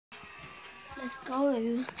Let's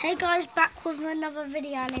go. Hey guys, back with another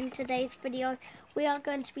video, and in today's video we are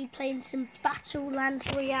going to be playing some Battelands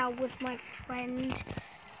Royale with my friend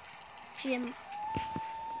Jim.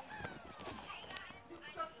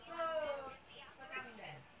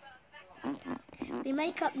 We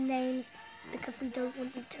make up names because we don't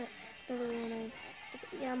want you to know the real name. Look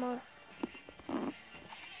at the ammo.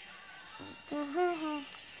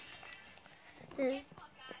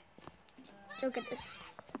 Look at this.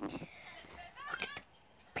 Look at the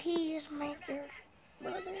peacemaker.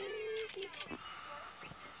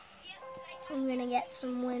 I'm gonna get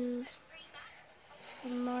some wins. This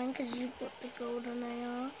is mine because you've got the golden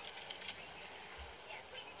AR.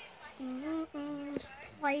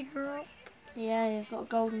 Spider up. Yeah, you've got a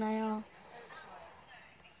golden AR.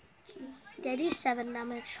 They do 7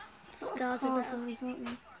 damage. Scars are better.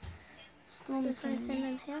 There's anything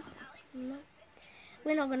in here? No.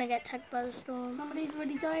 We're not gonna get tagged by the storm. Somebody's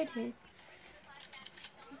already died here.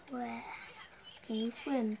 Where? Can you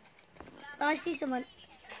swim? Oh, I see someone.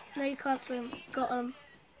 No, you can't swim. Got him.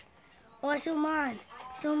 Oh, I saw mine.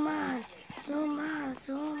 Saw mine. Saw mine.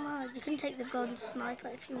 Saw mine. You can take the golden sniper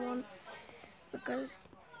if you want, because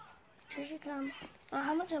you can. Oh,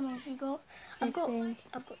 how much ammo have you got? 15.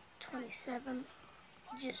 I've got 27.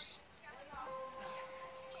 Just.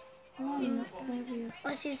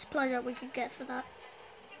 I see a supply drop we could get for that.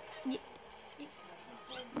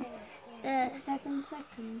 7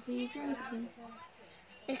 seconds. Are you joking?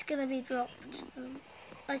 It's gonna be dropped.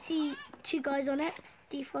 I see 2 guys on it.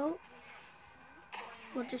 Default.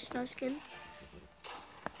 Or just no skin.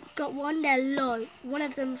 Got one. They're low. One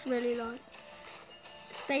of them's really low.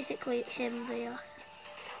 It's basically him vs us.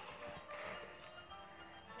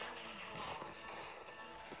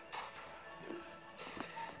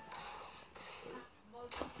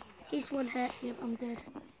 He's one hit. Yep, I'm dead.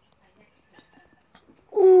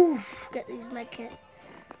 Ooh, get these med kits.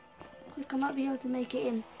 Quick, I might be able to make it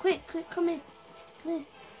in. Quick, come here. Come here.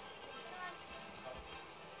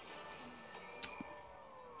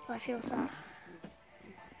 I feel sad.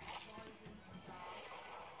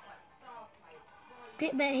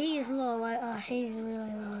 But he is low. He's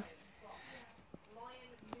really low.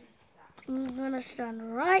 I'm gonna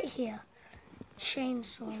stand right here.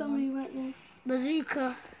 Chainsaw. Somebody right there.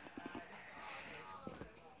 Bazooka.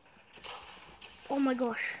 Oh my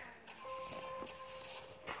gosh.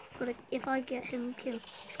 If I get him killed.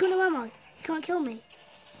 He's got no ammo. He can't kill me.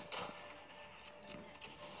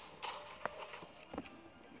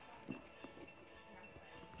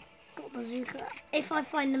 Got bazooka. If I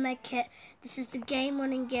find the med kit, this is the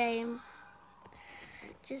game-winning game.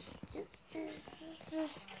 Just.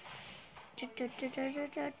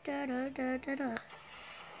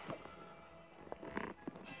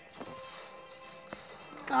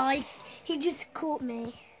 Guy, he just caught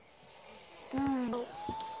me. Damn.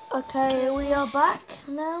 Okay, we are back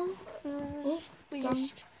now. We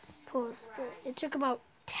just paused it. It took about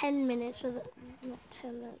 10 minutes for the. Not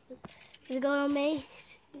 10 minutes. Is it going on me?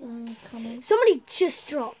 Coming. Somebody just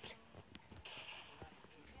dropped.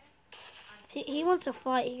 He wants a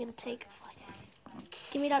fight. He can take a fight.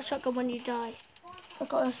 Give me that shotgun when you die. I've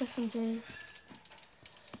got an SMG.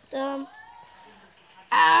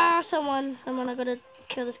 Someone! I gotta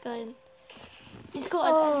kill this guy. He's got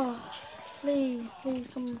an Oh, please,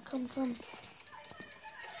 come.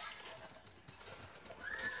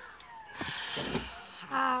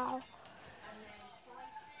 Ow.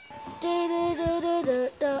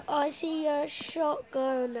 I see a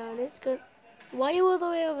shotgun and it's good. Why are you all the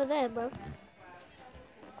way over there, bro?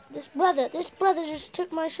 This brother just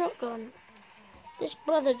took my shotgun. Oh, there's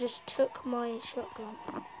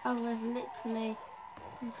literally.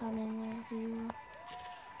 I'm coming wherever you are.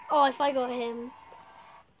 Oh, if I got him,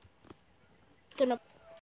 gonna